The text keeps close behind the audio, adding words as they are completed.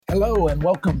Hello and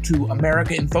welcome to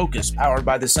America in Focus, powered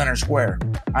by the Center Square.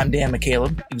 I'm Dan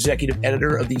McCaleb, executive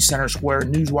editor of the Center Square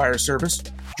Newswire service.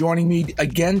 Joining me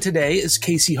again today is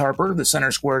Casey Harper, the Center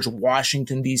Square's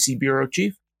Washington, D.C. bureau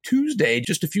chief. Tuesday,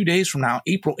 just a few days from now,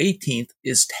 April 18th,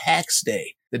 is tax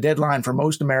day, the deadline for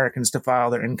most Americans to file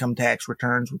their income tax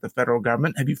returns with the federal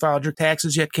government. Have you filed your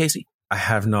taxes yet, Casey? I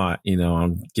have not.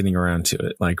 I'm getting around to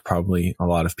it, like probably a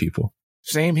lot of people.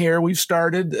 Same here. We've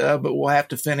started, but we'll have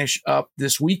to finish up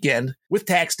this weekend. With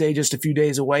tax day just a few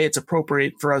days away, it's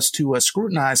appropriate for us to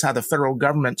scrutinize how the federal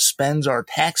government spends our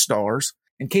tax dollars.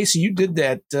 And Casey, you did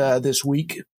that this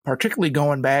week, particularly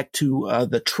going back to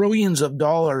the trillions of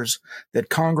dollars that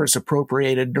Congress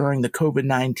appropriated during the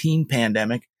COVID-19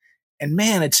 pandemic. And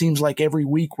man, it seems like every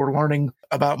week we're learning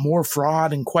about more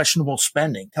fraud and questionable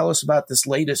spending. Tell us about this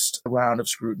latest round of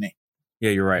scrutiny. Yeah,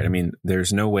 you're right. I mean,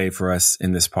 there's no way for us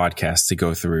in this podcast to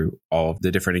go through all of the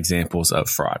different examples of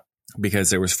fraud because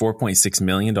there was $4.6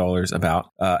 million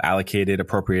allocated,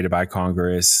 appropriated by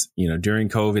Congress, during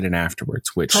COVID and afterwards,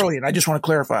 which trillion. I just want to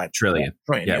clarify. Trillion.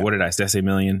 Yeah. What did I say? $1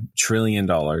 million? $1 trillion.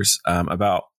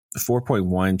 About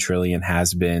 4.1 trillion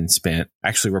has been spent.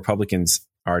 Actually, Republicans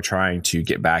are trying to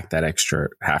get back that extra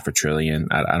 $500 billion.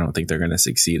 I don't think they're going to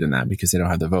succeed in that because they don't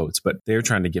have the votes, but they're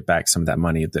trying to get back some of that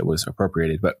money that was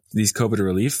appropriated. But these COVID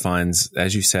relief funds,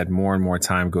 as you said, more and more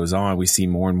time goes on, we see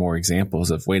more and more examples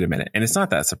of, wait a minute. And it's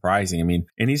not that surprising. I mean,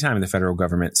 anytime the federal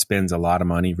government spends a lot of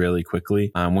money really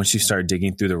quickly, once you start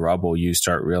digging through the rubble, you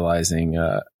start realizing,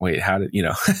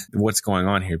 what's going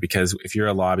on here? Because if you're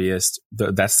a lobbyist,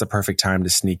 that's the perfect time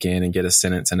to sneak in and get a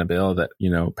sentence and a bill that,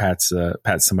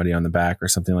 pats somebody on the back or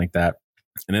something like that.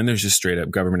 And then there's just straight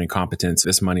up government incompetence.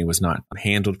 This money was not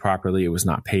handled properly. It was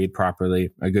not paid properly.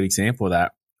 A good example of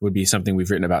that would be something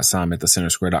we've written about some at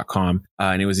thecentersquare.com.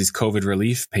 And it was these COVID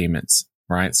relief payments,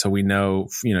 right? So we know,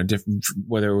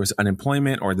 whether it was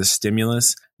unemployment or the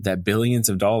stimulus, that billions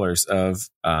of dollars of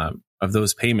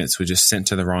those payments were just sent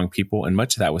to the wrong people. And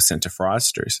much of that was sent to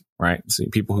fraudsters, right? So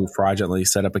people who fraudulently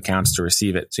set up accounts to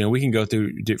receive it. So, we can go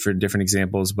through different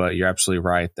examples, but you're absolutely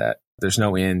right that there's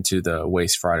no end to the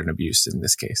waste, fraud, and abuse in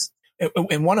this case.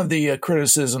 And one of the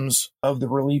criticisms of the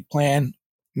relief plan,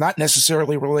 not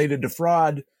necessarily related to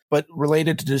fraud, but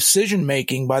related to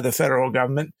decision-making by the federal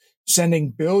government,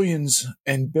 sending billions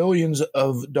and billions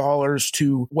of dollars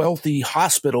to wealthy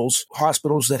hospitals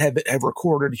that have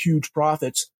recorded huge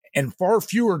profits, and far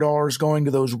fewer dollars going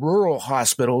to those rural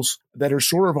hospitals that are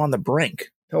sort of on the brink.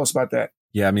 Tell us about that.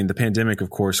 Yeah, I mean, the pandemic, of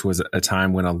course, was a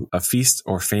time when a feast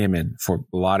or famine for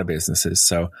a lot of businesses.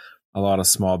 So a lot of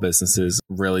small businesses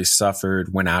really suffered,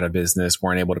 went out of business,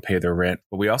 weren't able to pay their rent.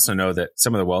 But we also know that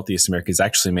some of the wealthiest Americans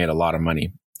actually made a lot of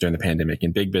money during the pandemic,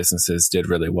 and big businesses did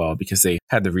really well because they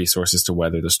had the resources to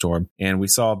weather the storm. And we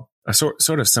saw a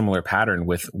sort of similar pattern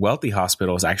with wealthy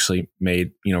hospitals actually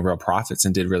made, real profits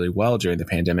and did really well during the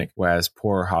pandemic, whereas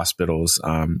poor hospitals,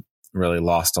 really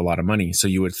lost a lot of money. So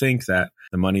you would think that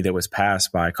the money that was passed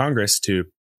by Congress to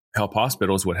help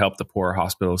hospitals would help the poor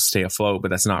hospitals stay afloat,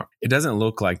 but it doesn't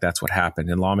look like that's what happened.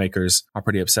 And lawmakers are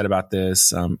pretty upset about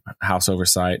this. House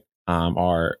Oversight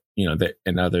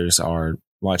and others are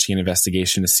launching an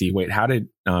investigation to see, how did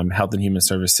Health and Human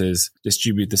Services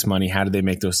distribute this money? How did they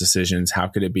make those decisions? How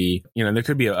could it be,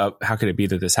 how could it be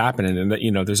that this happened? And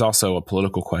that, there's also a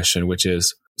political question, which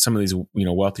is some of these,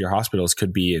 wealthier hospitals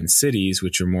could be in cities,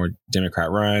 which are more Democrat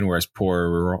run, whereas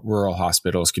poor rural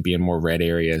hospitals could be in more red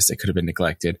areas that could have been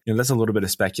neglected. That's a little bit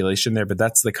of speculation there, but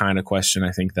that's the kind of question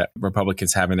I think that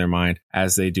Republicans have in their mind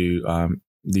as they do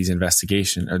these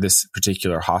investigation or this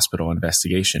particular hospital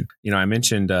investigation. I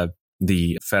mentioned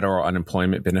the federal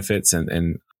unemployment benefits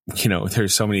and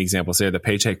there's so many examples there. The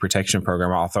Paycheck Protection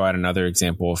Program, I'll throw out another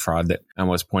example of fraud that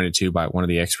was pointed to by one of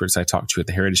the experts I talked to at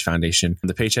the Heritage Foundation.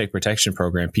 The Paycheck Protection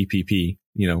Program, PPP,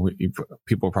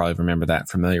 people probably remember that,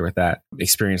 familiar with that,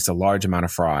 experienced a large amount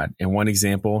of fraud. And one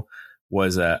example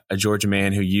was a Georgia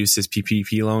man who used his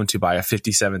PPP loan to buy a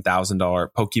 $57,000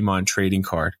 Pokemon trading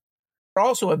card. There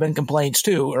also have been complaints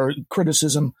too, or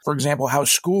criticism, for example, how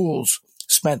schools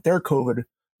spent their COVID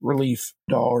relief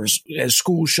dollars. As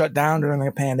schools shut down during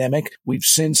the pandemic, we've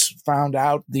since found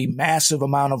out the massive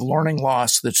amount of learning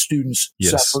loss that students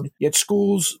suffered. Yet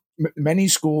many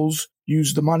schools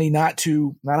use the money not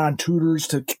on tutors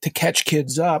to catch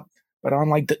kids up, but on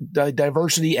the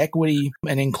diversity, equity,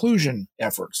 and inclusion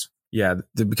efforts. Yeah,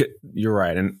 you're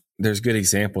right. And there's good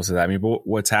examples of that. I mean, but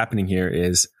what's happening here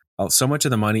is so much of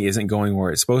the money isn't going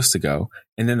where it's supposed to go.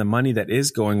 And then the money that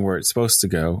is going where it's supposed to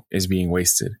go is being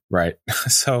wasted, right?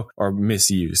 Or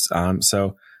misused.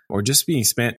 Or just being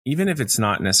spent, even if it's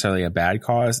not necessarily a bad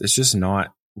cause, it's just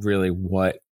not really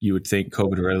what you would think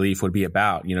COVID relief would be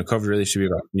about. COVID relief should be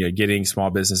about, getting small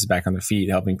businesses back on their feet,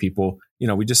 helping people.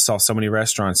 We just saw so many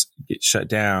restaurants get shut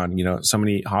down, so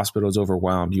many hospitals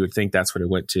overwhelmed. You would think that's what it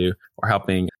went to, or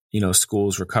helping,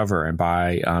 schools recover and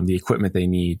buy the equipment they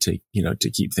need to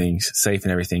keep things safe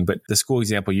and everything. But the school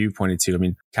example you pointed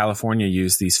to, California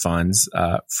used these funds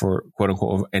for quote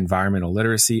unquote environmental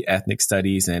literacy, ethnic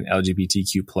studies, and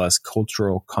LGBTQ plus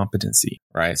cultural competency,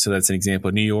 right? So that's an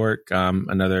example. New York,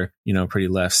 another, pretty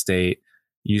left state,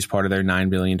 used part of their $9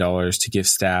 billion to give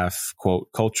staff, quote,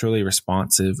 culturally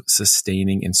responsive,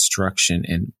 sustaining instruction.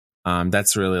 And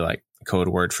that's really like code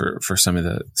word for some of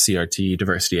the CRT,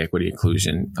 diversity, equity,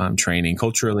 inclusion training.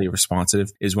 Culturally responsive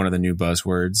is one of the new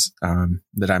buzzwords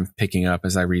that I'm picking up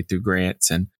as I read through grants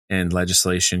and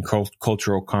legislation.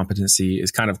 Cultural competency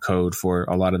is kind of code for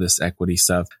a lot of this equity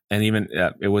stuff. And even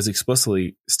it was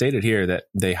explicitly stated here that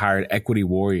they hired equity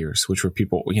warriors, which were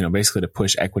people, basically to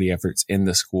push equity efforts in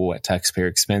the school at taxpayer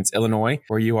expense. Illinois,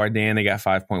 where you are, Dan, they got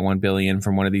 $5.1 billion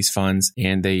from one of these funds,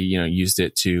 and they, used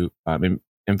it to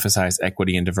emphasize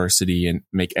equity and diversity and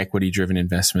make equity-driven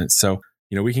investments. So,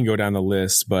 we can go down the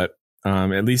list, but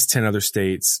at least 10 other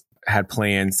states had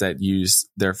plans that use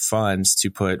their funds to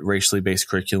put racially based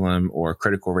curriculum or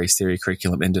critical race theory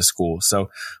curriculum into school. So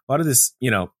a lot of this,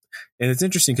 and it's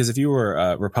interesting because if you were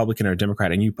a Republican or a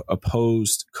Democrat and you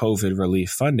opposed COVID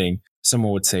relief funding,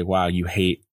 someone would say, wow, you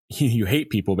hate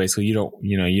people. Basically, you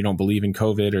don't believe in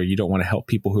COVID, or you don't want to help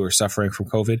people who are suffering from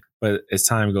COVID. But as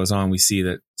time goes on, we see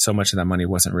that so much of that money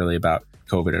wasn't really about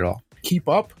COVID at all. Keep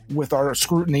up with our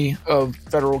scrutiny of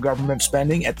federal government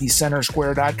spending at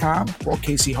thecentersquare.com. For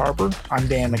Casey Harper, I'm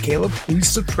Dan McCaleb. Please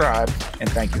subscribe, and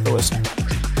thank you for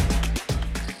listening.